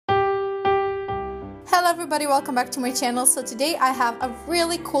Hello everybody, welcome back to my channel. So today I have a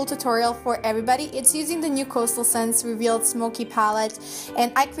really cool tutorial for everybody. It's using the new Coastal Scents Revealed Smoky palette,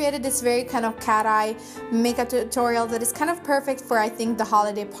 and I created this very kind of cat eye makeup tutorial that is kind of perfect for, I think, the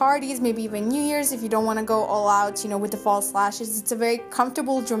holiday parties, maybe even New Year's if you don't want to go all out, with the false lashes. It's a very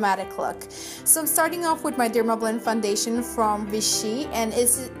comfortable, dramatic look. So I'm starting off with my Dermablend foundation from Vichy, and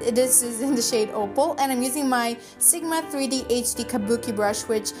this is in the shade Opal, and I'm using my Sigma 3D HD Kabuki brush,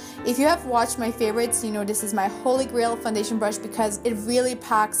 which if you have watched my favorites, this is my holy grail foundation brush because it really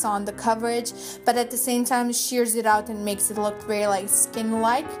packs on the coverage, but at the same time shears it out and makes it look very like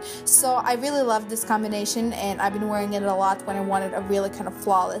skin-like. So I really love this combination, and I've been wearing it a lot when I wanted a really kind of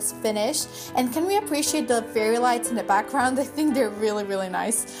flawless finish. And can we appreciate the fairy lights in the background? I think they're really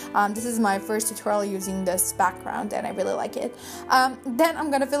nice. This is my first tutorial using this background, and I really like it. Then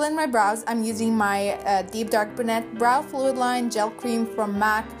I'm gonna fill in my brows. I'm using my deep dark brunette brow fluid line gel cream from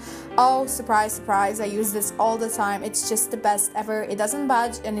MAC. Oh, surprise, surprise, I use this all the time. It's just the best ever. It doesn't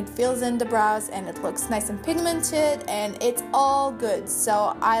budge, and it fills in the brows, and it looks nice and pigmented, and it's all good.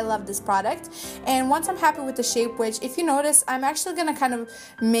 So I love this product. And once I'm happy with the shape, which if you notice, I'm actually gonna kind of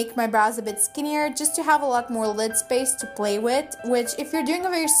make my brows a bit skinnier just to have a lot more lid space to play with, which if you're doing a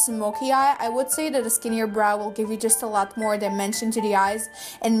very smoky eye, I would say that a skinnier brow will give you just a lot more dimension to the eyes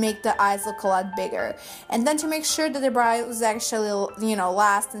and make the eyes look a lot bigger. And then to make sure that the brows actually,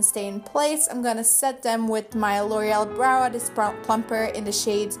 last and stay in place, I'm gonna set them with my L'Oreal Brow Artist Plumper in the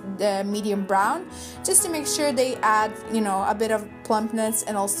shade the medium brown, just to make sure they add, a bit of plumpness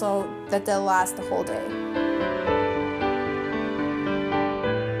and also that they'll last the whole day.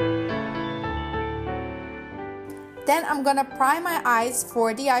 Then I'm gonna prime my eyes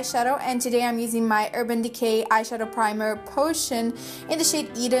for the eyeshadow, and today I'm using my Urban Decay eyeshadow primer potion in the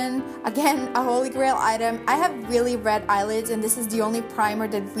shade Eden. Again, a holy grail item. I have really red eyelids, and this is the only primer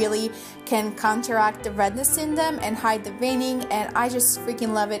that really can counteract the redness in them and hide the veining, and I just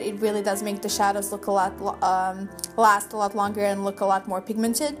freaking love it. It really does make the shadows look a lot last a lot longer and look a lot more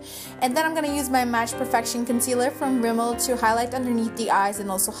pigmented. And then I'm gonna use my Match Perfection concealer from Rimmel to highlight underneath the eyes and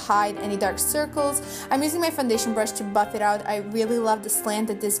also hide any dark circles. I'm using my foundation brush to buff it out. I really love the slant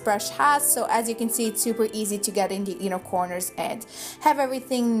that this brush has, so as you can see, it's super easy to get in the inner corners and have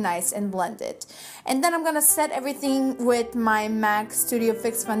everything nice and blended. And then I'm gonna set everything with my MAC Studio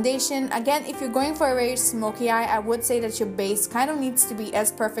Fix foundation. Again, if you're going for a very smoky eye, I would say that your base kind of needs to be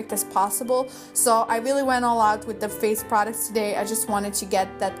as perfect as possible, so I really went all out with the face products today. I just wanted to get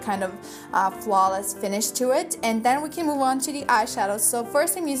that kind of flawless finish to it. And then we can move on to the eyeshadows. So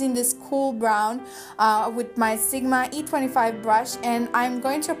first I'm using this cool brown with my Sigma E25 brush, and I'm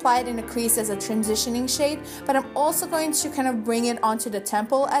going to apply it in the crease as a transitioning shade, but I'm also going to kind of bring it onto the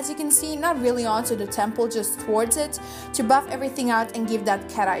temple, as you can see, not really onto the temple, just towards it, to buff everything out and give that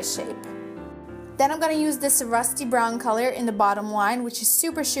cat eye shape. Then I'm going to use this rusty brown color in the bottom line, which is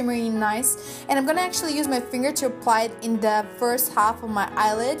super shimmery and nice, and I'm going to actually use my finger to apply it in the first half of my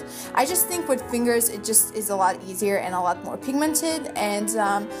eyelid. I just think with fingers it just is a lot easier and a lot more pigmented. And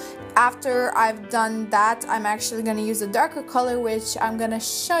after I've done that, I'm actually going to use a darker color, which I'm going to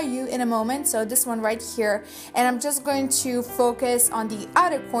show you in a moment. So this one right here, and I'm just going to focus on the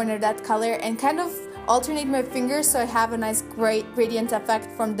outer corner of that color and kind of alternate my fingers so I have a nice great gradient effect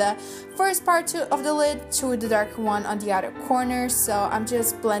from the first part of the lid to the darker one on the outer corner. So I'm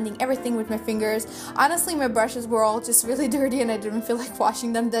just blending everything with my fingers. Honestly, my brushes were all just really dirty and I didn't feel like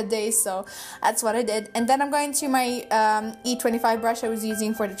washing them that day, so that's what I did. And then I'm going to my E25 brush I was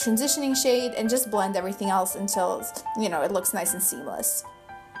using for the transitioning shade and just blend everything else until it looks nice and seamless.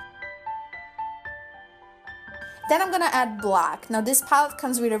 Then I'm gonna add black. Now this palette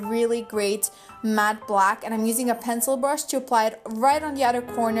comes with a really great matte black, and I'm using a pencil brush to apply it right on the outer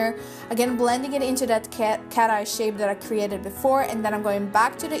corner, again blending it into that cat eye shape that I created before. And then I'm going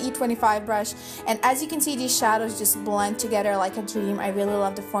back to the E25 brush, and as you can see, these shadows just blend together like a dream. I really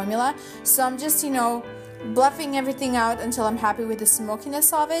love the formula, so I'm just bluffing everything out until I'm happy with the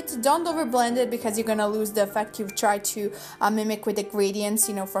smokiness of it. Don't overblend it because you're gonna lose the effect you've tried to mimic with the gradients,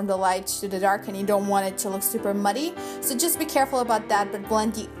 from the light to the dark, and you don't want it to look super muddy. So just be careful about that, but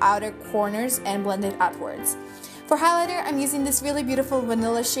blend the outer corners and blend it outwards. For highlighter, I'm using this really beautiful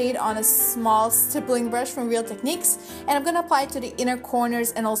vanilla shade on a small stippling brush from Real Techniques, and I'm gonna apply it to the inner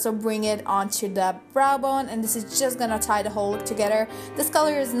corners and also bring it onto the brow bone, and this is just gonna tie the whole look together. This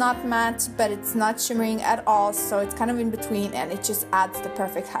color is not matte, but it's not shimmering at all, so it's kind of in between, and it just adds the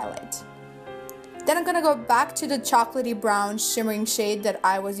perfect highlight. Then I'm gonna go back to the chocolatey brown shimmering shade that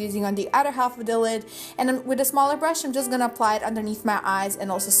I was using on the outer half of the lid, and with a smaller brush I'm just gonna apply it underneath my eyes and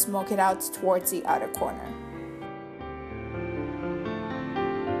also smoke it out towards the outer corner.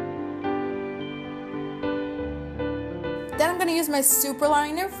 Then I'm gonna use my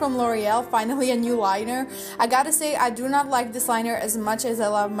superliner from L'Oreal, finally a new liner. I gotta say, I do not like this liner as much as I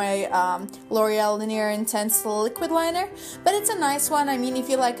love my L'Oreal Linear Intense liquid liner, but it's a nice one. I mean, if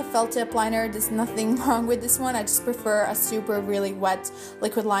you like a felt tip liner, there's nothing wrong with this one. I just prefer a super really wet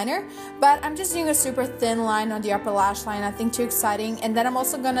liquid liner, but I'm just doing a super thin line on the upper lash line, nothing too exciting. And then I'm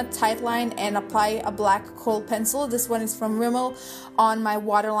also gonna tight line and apply a black kohl pencil. This one is from Rimmel on my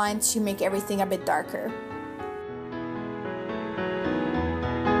waterline to make everything a bit darker.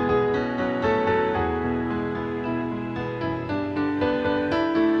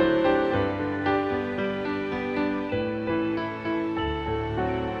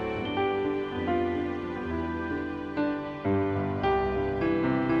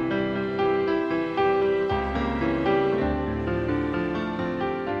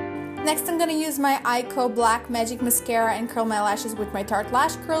 Next, I'm gonna use my Eyeko Black Magic Mascara and curl my lashes with my Tarte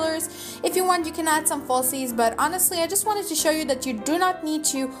lash curlers. If you want, you can add some falsies, but honestly, I just wanted to show you that you do not need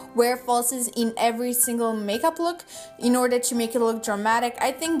to wear falsies in every single makeup look in order to make it look dramatic.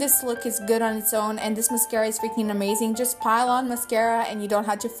 I think this look is good on its own, and this mascara is freaking amazing. Just pile on mascara and you don't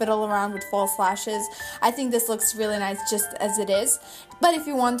have to fiddle around with false lashes. I think this looks really nice just as it is. But if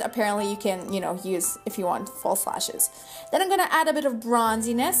you want, apparently you can, use, if you want, false lashes. Then I'm gonna add a bit of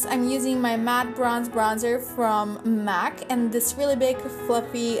bronziness. I'm using my matte bronze bronzer from MAC and this really big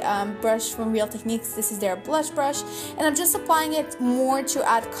fluffy brush from Real Techniques. This is their blush brush, and I'm just applying it more to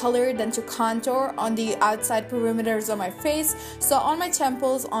add color than to contour on the outside perimeters of my face. So on my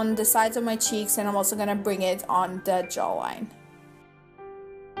temples, on the sides of my cheeks, and I'm also gonna bring it on the jawline.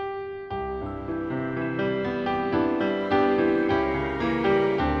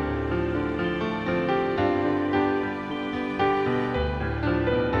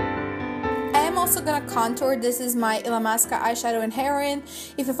 Also gonna contour. This is my Illamasqua eyeshadow in Heroine.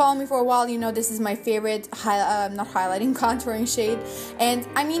 If you follow me for a while, you know this is my favorite not highlighting, contouring shade. And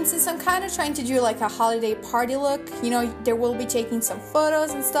I mean, since I'm kind of trying to do like a holiday party look, there will be taking some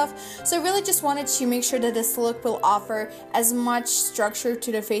photos and stuff, so I really just wanted to make sure that this look will offer as much structure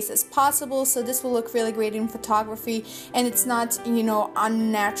to the face as possible, so this will look really great in photography, and it's not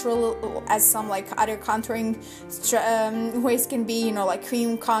unnatural as some like other contouring ways can be, like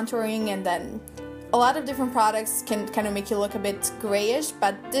cream contouring, and then a lot of different products can kind of make you look a bit grayish,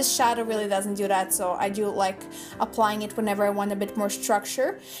 but this shadow really doesn't do that, so I do like applying it whenever I want a bit more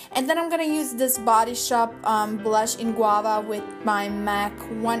structure. And then I'm gonna use this Body Shop blush in Guava with my MAC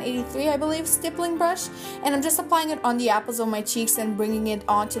 183, I believe, stippling brush, and I'm just applying it on the apples of my cheeks and bringing it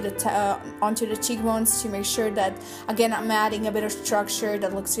onto the cheekbones to make sure that, again, I'm adding a bit of structure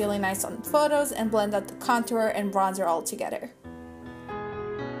that looks really nice on photos and blend out the contour and bronzer all together.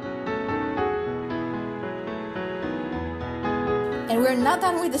 And we're not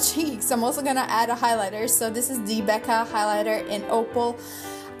done with the cheeks. I'm also gonna add a highlighter. So this is the Becca highlighter in Opal.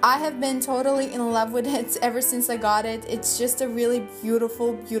 I have been totally in love with it ever since I got it. It's just a really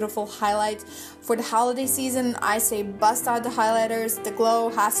beautiful, beautiful highlight. For the holiday season, I say bust out the highlighters. The glow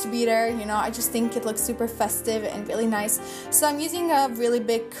has to be there. I just think it looks super festive and really nice. So I'm using a really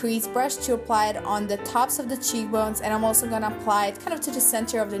big crease brush to apply it on the tops of the cheekbones, and I'm also gonna apply it kind of to the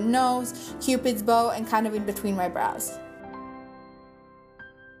center of the nose, Cupid's bow, and kind of in between my brows.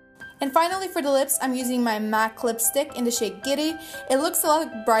 And finally, for the lips, I'm using my MAC lipstick in the shade Giddy. It looks a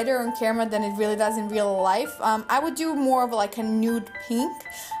lot brighter on camera than it really does in real life. I would do more of like a nude pink,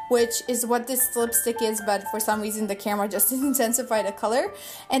 which is what this lipstick is, but for some reason the camera just intensified the color.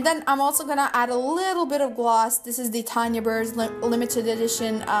 And then I'm also gonna add a little bit of gloss. This is the Tanya Burr's limited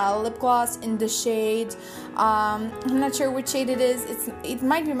edition lip gloss in the shade, I'm not sure which shade it is. It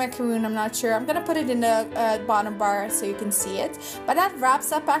might be macaroon, I'm not sure. I'm gonna put it in the bottom bar so you can see it. But that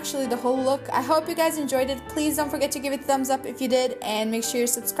wraps up actually the whole look. I hope you guys enjoyed it. Please don't forget to give it a thumbs up if you did, and make sure you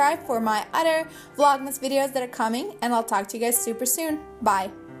subscribe for my other Vlogmas videos that are coming, and I'll talk to you guys super soon.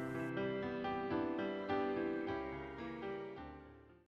 Bye!